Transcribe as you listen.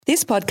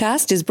This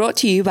podcast is brought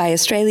to you by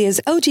Australia's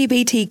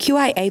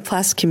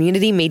LGBTQIA+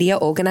 community media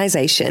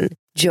organisation,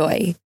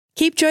 Joy.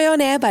 Keep Joy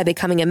on air by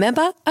becoming a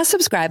member, a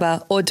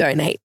subscriber, or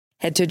donate.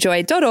 Head to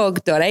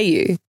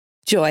joy.org.au.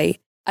 Joy,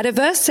 a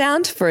diverse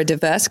sound for a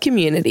diverse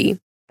community.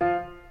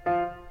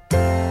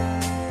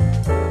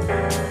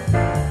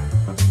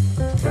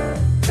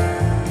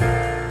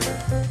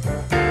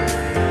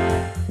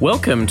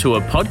 Welcome to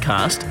a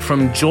podcast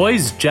from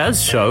Joy's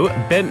jazz show,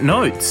 Bent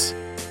Notes.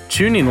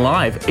 Tune in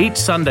live each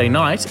Sunday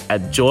night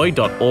at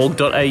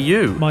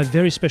joy.org.au. My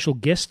very special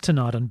guest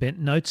tonight on Bent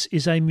Notes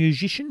is a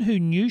musician who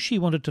knew she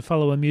wanted to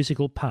follow a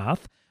musical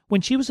path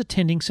when she was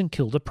attending St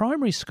Kilda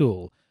Primary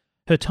School.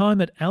 Her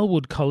time at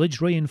Elwood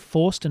College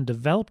reinforced and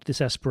developed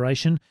this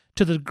aspiration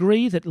to the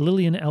degree that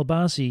Lillian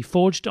Albazi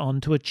forged on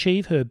to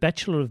achieve her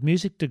Bachelor of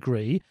Music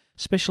degree,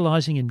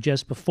 specialising in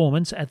jazz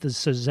performance at the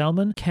Sir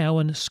Zalman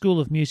Cowan School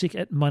of Music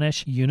at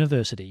Monash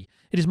University.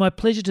 It is my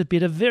pleasure to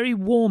bid a very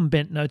warm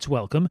Bent Notes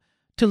welcome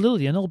to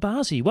Lillian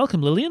Albazi.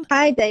 Welcome, Lillian.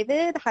 Hi,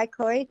 David. Hi,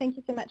 Corey. Thank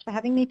you so much for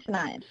having me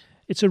tonight.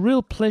 It's a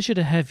real pleasure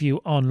to have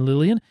you on,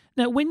 Lillian.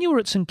 Now, when you were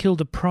at St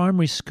Kilda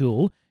Primary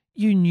School,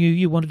 you knew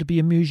you wanted to be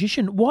a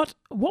musician. What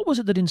was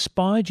it that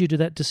inspired you to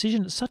that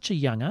decision at such a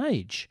young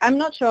age? I'm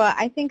not sure.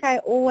 I think I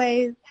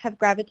always have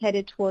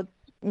gravitated towards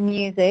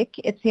music.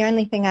 It's the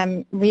only thing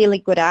I'm really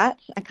good at.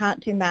 I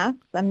can't do maths.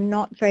 I'm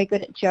not very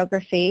good at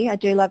geography. I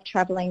do love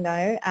travelling,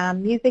 though.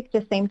 Music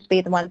just seems to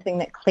be the one thing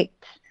that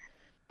clicked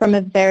from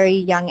a very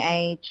young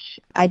age.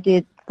 I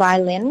did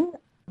violin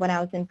when I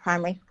was in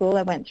primary school.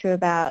 I went through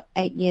about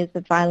 8 years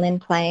of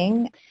violin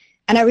playing,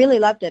 and I really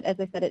loved it. As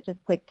I said, it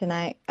just clicked, and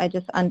I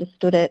just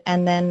understood it,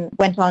 and then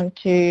went on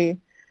to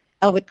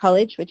Elwood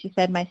College, which you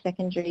said my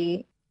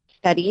secondary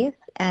studies,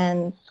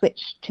 and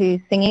switched to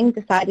singing.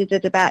 Decided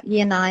at about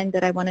year 9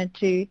 that I wanted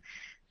to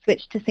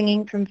switch to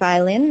singing from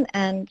violin.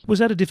 And was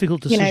that a difficult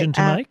decision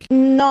to make?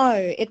 No,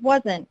 it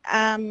wasn't.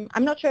 I'm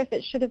not sure if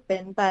it should have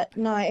been, but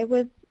no, it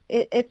was.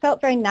 It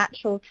felt very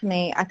natural to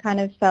me. I kind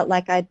of felt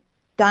like I'd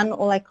done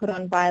all I could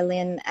on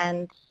violin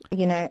and,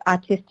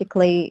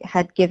 artistically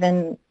had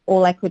given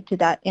all I could to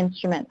that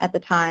instrument at the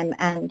time.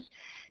 And,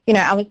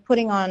 I was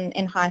putting on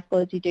in high school,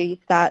 as you do, you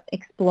start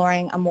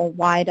exploring a more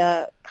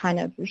wider kind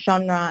of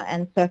genre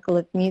and circle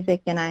of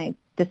music. And I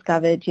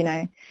discovered,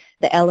 the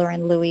Ella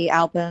and Louis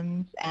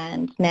albums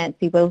and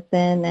Nancy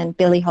Wilson and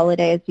Billie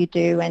Holiday, as you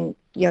do, and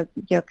your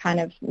kind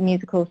of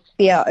musical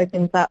sphere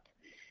opens up.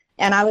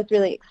 And I was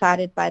really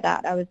excited by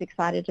that. I was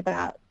excited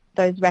about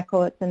those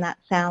records and that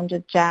sound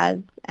of jazz,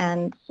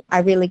 and I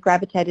really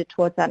gravitated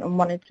towards that and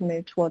wanted to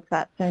move towards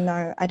that. So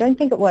no, I don't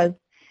think it wasn't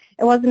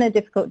a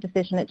difficult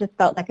decision. It just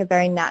felt like a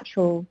very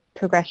natural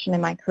progression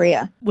in my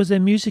career. Was there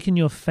music in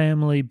your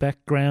family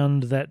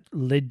background that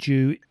led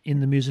you in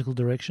the musical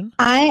direction?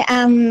 I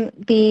am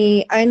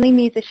the only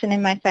musician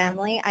in my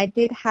family. I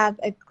did have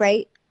a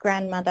great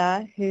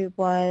grandmother who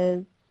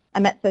was a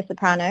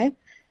mezzo-soprano.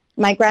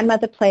 My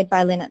grandmother played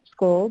violin at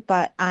school,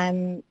 but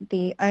I'm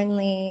the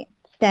only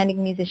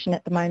standing musician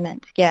at the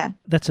moment, yeah.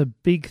 That's a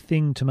big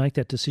thing to make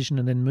that decision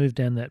and then move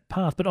down that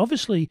path. But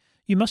obviously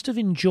you must have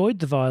enjoyed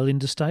the violin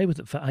to stay with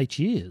it for 8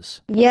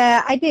 years.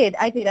 Yeah, I did.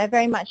 I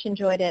very much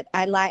enjoyed it.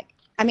 I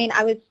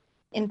was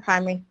in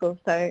primary school,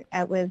 so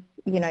it was,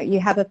 you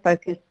have a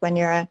focus when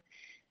you're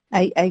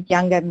a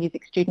younger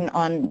music student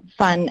on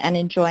fun and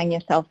enjoying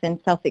yourself and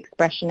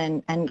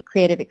self-expression and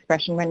creative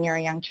expression when you're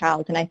a young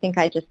child. And I think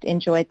I just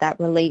enjoyed that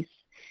release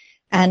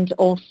and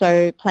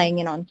also playing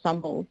in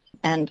ensembles.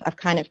 And I've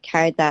kind of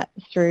carried that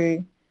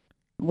through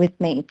with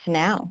me to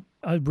now.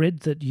 I read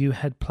that you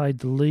had played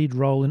the lead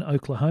role in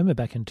Oklahoma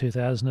back in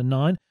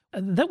 2009.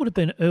 And that would have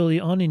been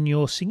early on in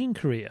your singing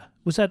career.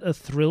 Was that a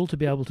thrill to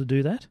be able to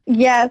do that?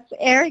 Yes,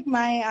 Eric,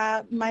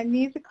 my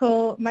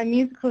musical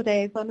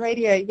days on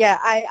radio. Yeah,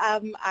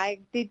 I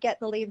did get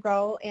the lead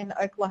role in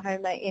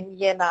Oklahoma in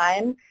year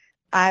 9.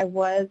 I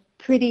was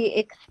pretty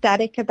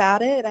ecstatic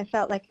about it. I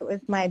felt like it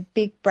was my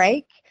big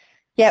break.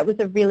 Yeah, it was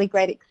a really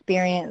great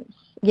experience.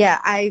 Yeah,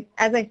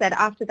 as I said,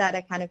 after that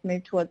I kind of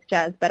moved towards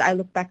jazz, but I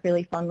look back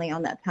really fondly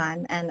on that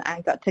time, and I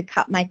got to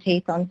cut my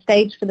teeth on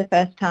stage for the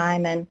first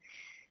time and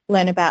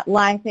learn about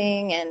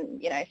lighting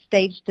and,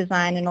 stage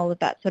design and all of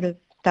that sort of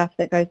stuff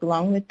that goes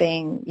along with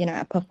being,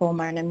 a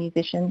performer and a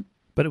musician.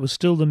 But it was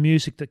still the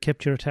music that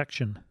kept your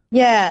attention.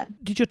 Yeah.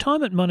 Did your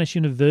time at Monash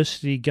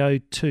University go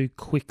too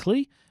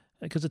quickly?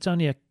 Because it's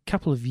only a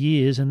couple of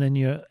years and then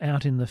you're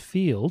out in the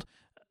field.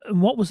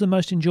 And what was the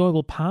most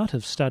enjoyable part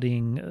of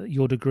studying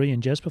your degree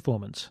in jazz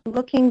performance?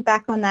 Looking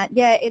back on that,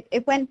 yeah,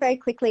 it went very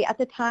quickly. At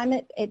the time,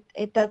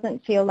 it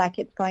doesn't feel like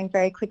it's going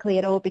very quickly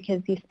at all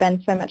because you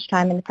spend so much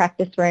time in the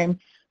practice room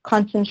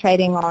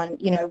concentrating on,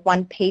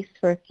 one piece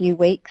for a few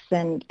weeks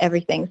and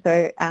everything.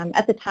 So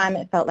at the time,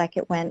 it felt like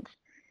it went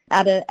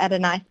at a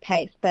nice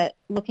pace. But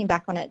looking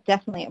back on it,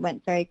 definitely it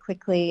went very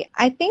quickly.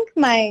 I think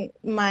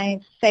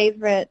my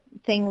favorite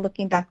thing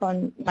looking back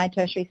on my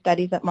tertiary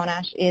studies at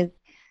Monash is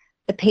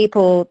the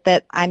people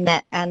that I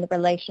met and the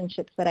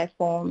relationships that I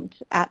formed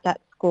at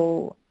that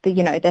school.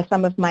 They're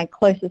some of my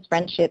closest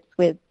friendships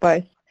with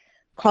both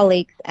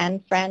colleagues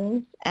and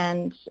friends,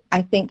 and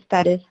I think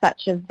that is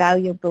such a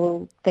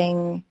valuable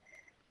thing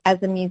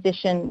as a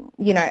musician.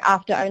 You know,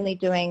 after only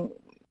doing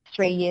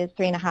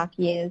 3.5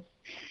 years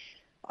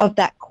of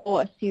that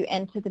course, you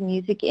enter the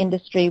music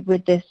industry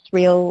with this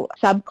real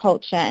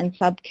subculture and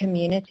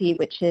sub-community,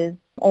 which is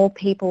all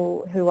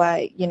people who are,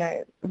 you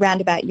know,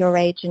 round about your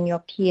age and your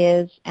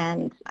peers.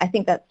 And I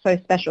think that's so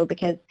special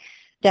because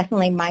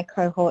definitely my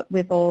cohort,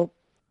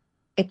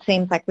 it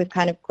seems like we've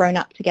kind of grown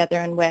up together,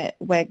 and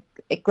we're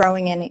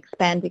growing and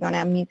expanding on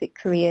our music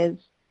careers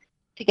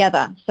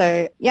together.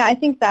 So yeah, I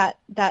think that's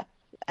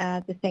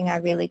the thing I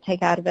really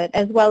take out of it,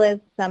 as well as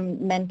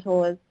some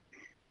mentors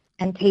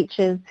and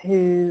teachers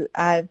who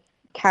I've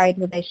carried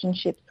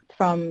relationships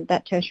from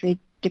that tertiary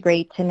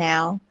degree to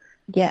now.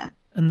 Yeah.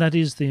 And that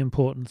is the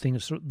important thing,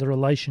 is the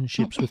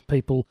relationships with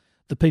people,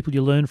 the people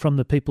you learn from,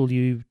 the people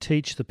you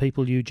teach, the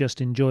people you just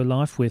enjoy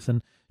life with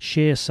and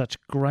share such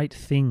great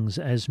things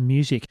as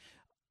music.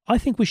 I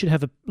think we should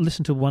have a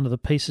listen to one of the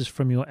pieces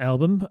from your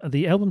album.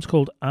 The album's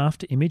called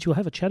After Image. We'll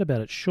have a chat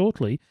about it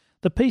shortly.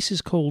 The piece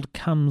is called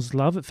Comes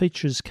Love. It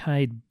features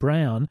Cade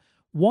Brown.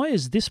 Why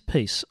is this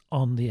piece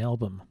on the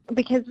album?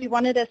 Because we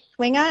wanted a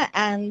swinger,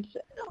 and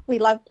we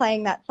love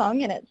playing that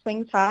song, and it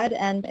swings hard,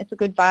 and it's a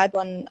good vibe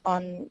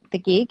on the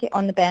gig,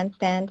 on the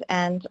bandstand,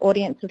 and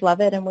audiences love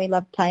it, and we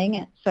love playing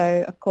it.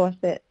 So, of course,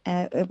 it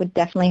would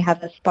definitely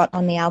have a spot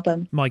on the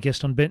album. My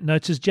guest on Bent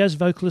Notes is jazz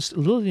vocalist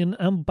Lillian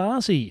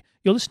Albazi.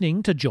 You're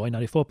listening to Joy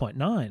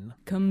 94.9.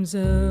 Comes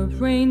a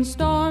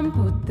rainstorm,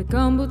 put the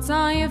gumboots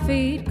on your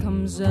feet.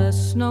 Comes a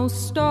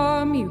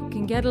snowstorm, you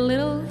can get a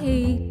little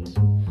heat.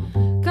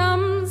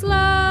 Comes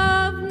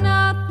love,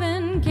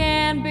 nothing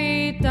can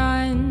be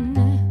done.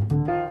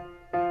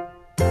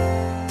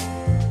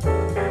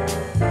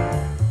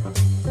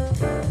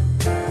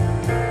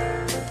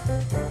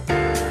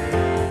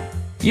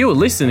 You are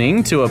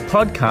listening to a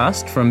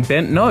podcast from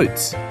Bent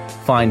Notes.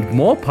 Find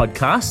more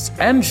podcasts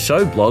and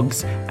show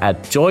blogs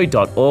at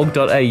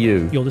joy.org.au.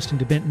 You're listening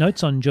to Bent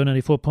Notes on Joy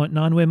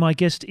 94.9, where my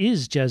guest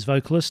is jazz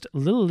vocalist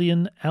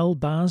Lillian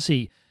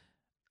Albazi.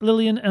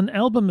 Lillian, an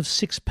album of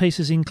 6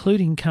 pieces,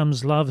 including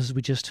Comes Love, as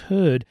we just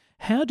heard.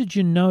 How did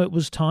you know it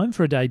was time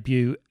for a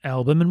debut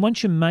album? And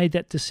once you made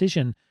that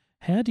decision,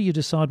 how do you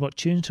decide what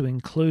tunes to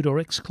include or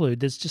exclude?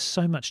 There's just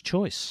so much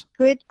choice.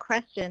 Good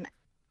question.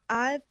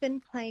 I've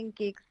been playing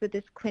gigs with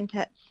this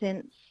quintet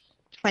since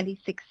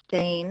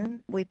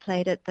 2016. We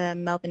played at the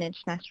Melbourne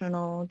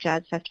International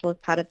Jazz Festival as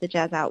part of the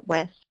Jazz Out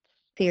West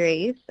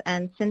series.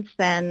 And since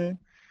then,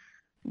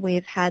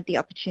 we've had the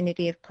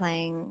opportunity of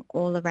playing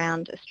all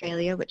around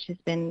Australia, which has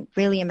been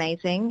really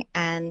amazing.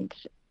 And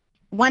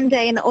one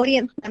day an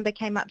audience member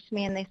came up to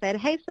me and they said,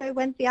 "Hey, so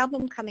when's the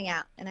album coming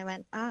out?" And I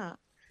went,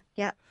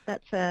 yeah,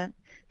 that's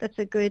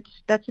a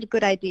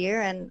good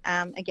idea. And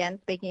again,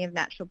 speaking of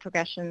natural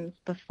progressions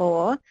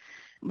before,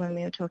 when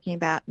we were talking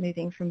about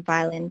moving from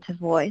violin to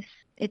voice,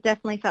 it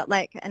definitely felt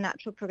like a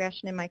natural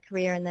progression in my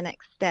career and the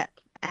next step,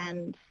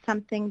 and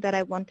something that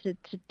I wanted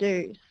to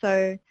do.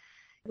 So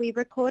we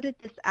recorded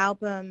this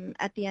album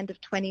at the end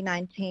of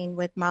 2019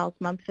 with Miles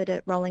Mumford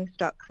at Rolling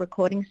Stock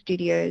Recording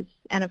Studios,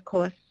 and of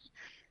course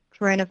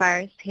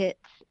coronavirus hit,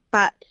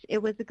 but it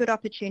was a good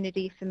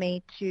opportunity for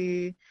me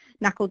to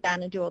knuckle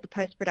down and do all the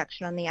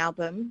post-production on the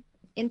album.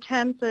 In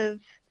terms of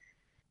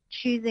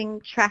choosing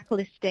track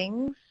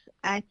listings,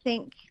 I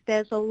think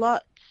there's a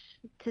lot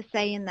to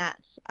say in that.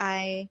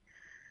 I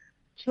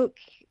took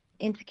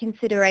into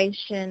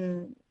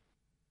consideration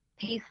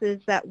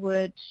pieces that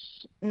would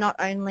not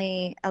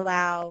only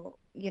allow,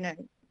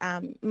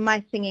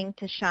 my singing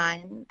to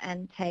shine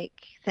and take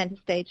center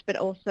stage, but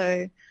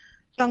also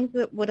songs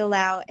that would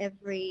allow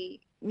every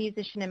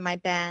musician in my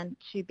band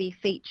to be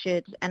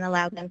featured and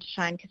allow them to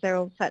shine, because they're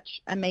all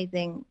such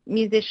amazing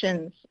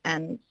musicians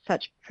and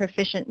such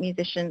proficient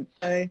musicians.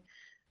 So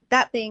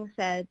that being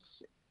said,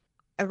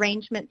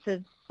 arrangements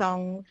of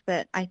songs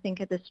that I think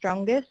are the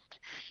strongest,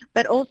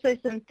 but also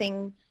some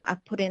things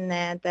I've put in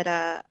there that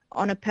are,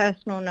 on a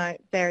personal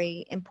note,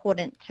 very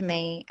important to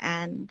me.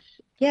 And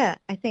yeah,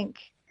 I think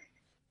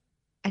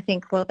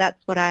well,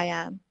 that's what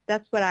I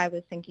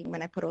was thinking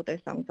when I put all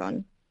those songs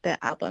on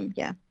the album.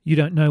 Yeah. You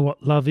Don't Know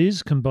What Love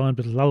Is, combined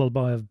with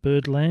Lullaby of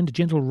Birdland,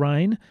 Gentle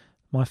Rain,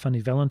 My Funny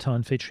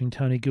Valentine featuring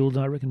Tony Gould.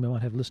 I reckon we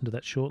might have listened to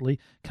that shortly.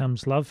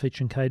 Comes Love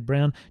featuring Cade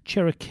Brown,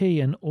 Cherokee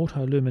and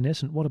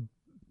Autoluminescent. What a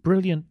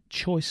brilliant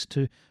choice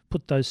to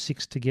put those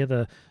 6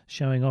 together,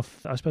 showing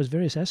off, I suppose,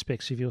 various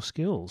aspects of your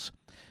skills.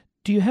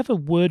 Do you have a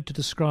word to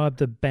describe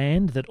the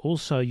band that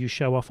also you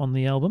show off on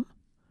the album?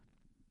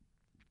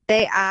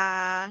 They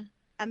are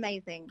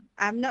amazing.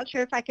 I'm not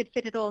sure if I could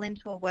fit it all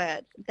into a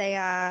word. They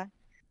are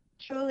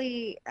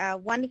truly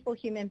wonderful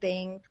human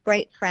beings,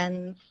 great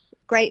friends,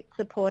 great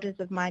supporters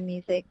of my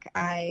music.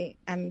 I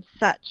am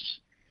such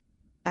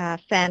a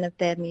fan of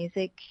their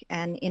music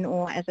and in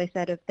awe, as I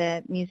said, of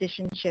their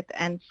musicianship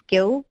and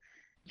skill.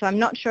 So I'm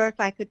not sure if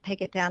I could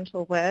peg it down to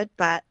a word,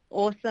 but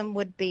awesome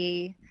would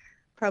be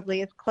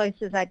probably as close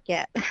as I'd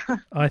get.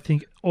 I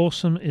think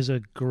awesome is a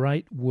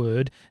great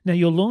word. Now,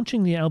 you're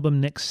launching the album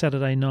next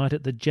Saturday night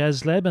at the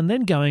Jazz Lab and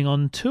then going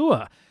on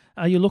tour.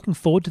 Are you looking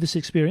forward to this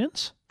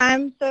experience?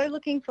 I'm so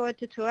looking forward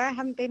to tour. I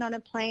haven't been on a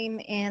plane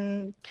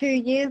in 2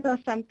 years or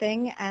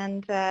something,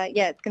 and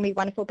it's going to be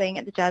wonderful being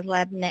at the Jazz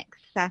Lab next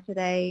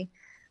Saturday.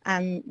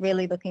 I'm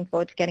really looking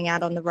forward to getting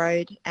out on the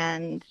road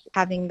and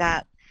having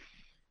that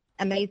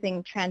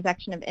amazing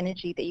transaction of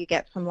energy that you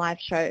get from live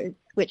shows,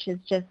 which is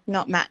just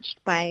not matched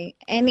by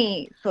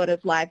any sort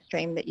of live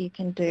stream that you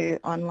can do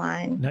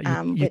online. No,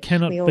 you which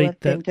cannot we all beat have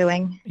been that.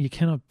 Doing. You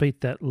cannot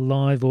beat that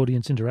live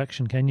audience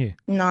interaction, can you?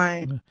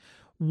 No.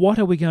 What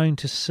are we going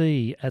to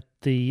see at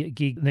the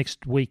gig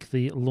next week,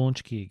 the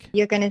launch gig?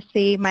 You're going to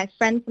see my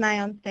friends and I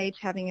on stage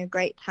having a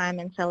great time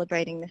and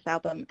celebrating this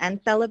album and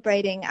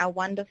celebrating our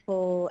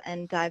wonderful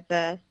and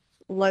diverse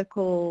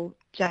local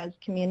jazz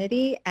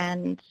community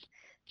and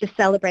just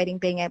celebrating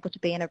being able to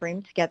be in a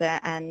room together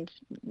and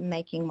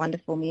making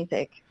wonderful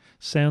music.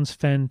 Sounds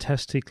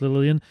fantastic,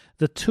 Lillian.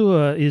 The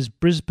tour is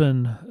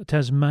Brisbane,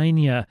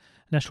 Tasmania,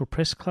 National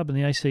Press Club in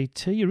the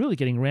ACT. You're really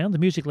getting around. The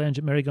Music Lounge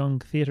at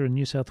Merrygong Theatre in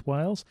New South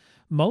Wales.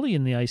 Molly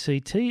in the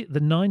ACT. The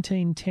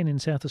 1910 in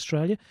South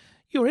Australia.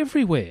 You're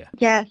everywhere.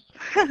 Yes.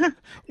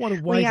 What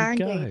a way to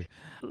go. Indeed.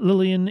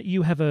 Lillian,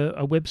 you have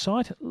a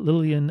website,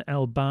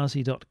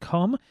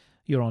 lillianalbazi.com.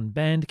 You're on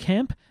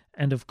Bandcamp.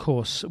 And, of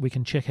course, we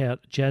can check out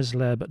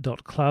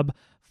jazzlab.club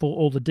for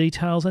all the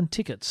details and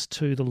tickets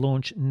to the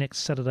launch next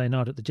Saturday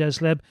night at the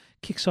Jazz Lab.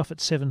 Kicks off at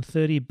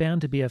 7:30.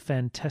 Bound to be a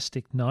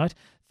fantastic night.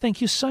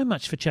 Thank you so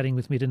much for chatting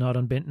with me tonight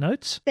on Bent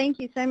Notes. Thank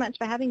you so much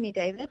for having me,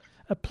 David.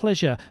 A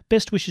pleasure.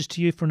 Best wishes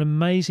to you for an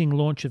amazing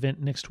launch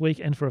event next week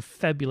and for a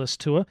fabulous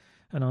tour.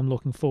 And I'm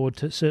looking forward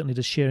to certainly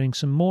to sharing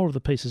some more of the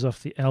pieces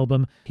off the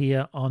album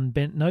here on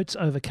Bent Notes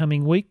over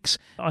coming weeks.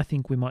 I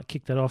think we might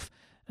kick that off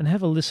and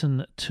have a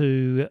listen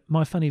to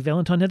My Funny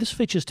Valentine. Now, this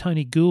features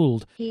Tony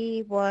Gould.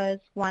 He was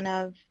one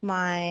of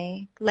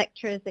my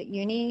lecturers at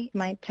uni,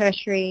 my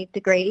tertiary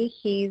degree.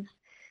 He's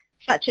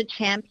such a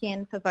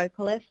champion for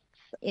vocalists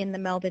in the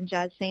Melbourne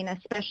jazz scene,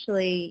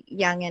 especially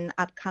young and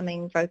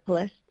upcoming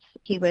vocalists.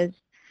 He was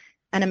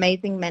an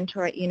amazing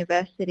mentor at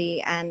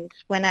university, and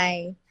when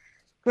I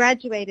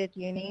graduated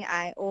uni,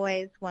 I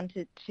always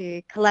wanted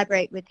to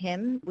collaborate with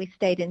him. We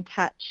stayed in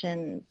touch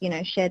and,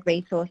 shared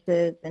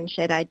resources and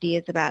shared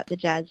ideas about the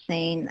jazz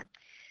scene.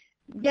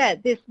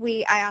 I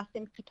asked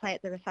him to play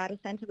at the Recital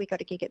Centre. We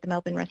got a gig at the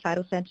Melbourne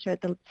Recital Centre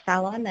at the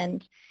Salon,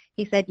 and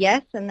he said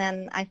yes. And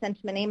then I sent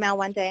him an email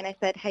one day and I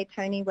said, "Hey,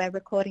 Tony, we're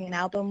recording an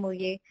album. Will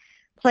you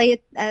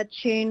play a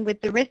tune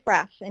with the Riff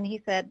Raff?" And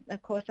he said,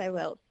 "Of course I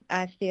will."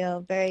 I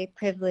feel very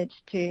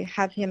privileged to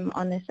have him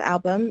on this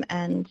album,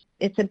 and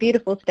it's a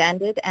beautiful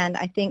standard, and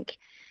I think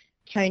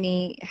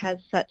Tony has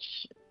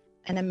such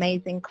an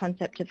amazing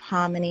concept of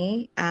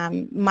harmony.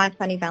 My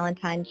Funny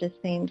Valentine just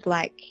seemed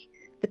like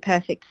the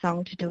perfect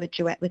song to do a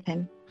duet with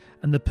him.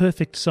 And the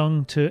perfect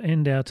song to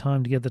end our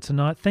time together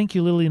tonight. Thank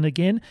you, Lillian,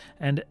 again,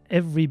 and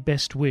every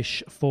best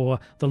wish for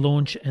the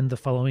launch and the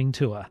following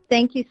tour.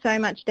 Thank you so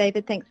much,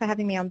 David. Thanks for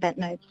having me on Bent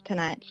Notes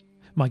tonight.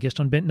 My guest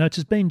on Bent Notes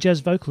has been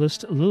jazz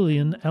vocalist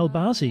Lillian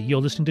Albazi. You're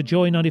listening to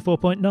Joy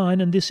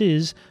 94.9, and this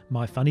is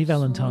My Funny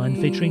Valentine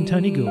featuring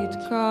Tony Gould.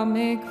 Sweet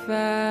comic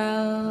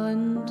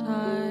Valentine,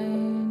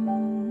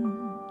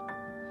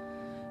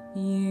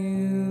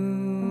 you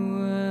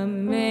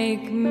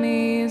make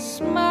me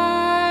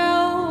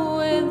smile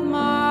with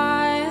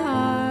my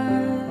heart.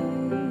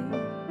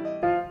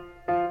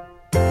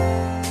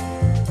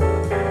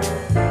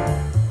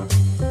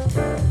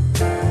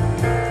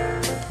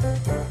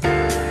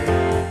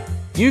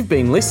 You've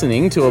been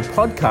listening to a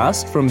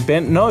podcast from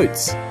Bent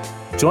Notes.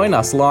 Join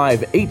us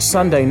live each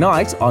Sunday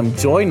night on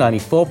Joy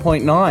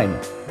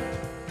 94.9.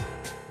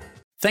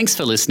 Thanks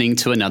for listening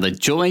to another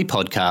Joy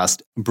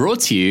podcast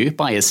brought to you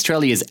by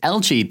Australia's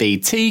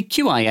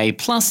LGBTQIA+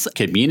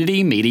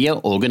 community media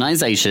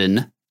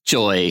organisation,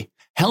 Joy.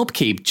 Help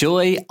keep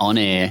Joy on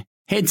air.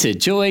 Head to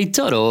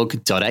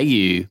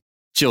joy.org.au.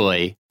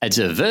 Joy, a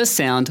diverse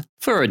sound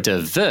for a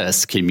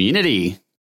diverse community.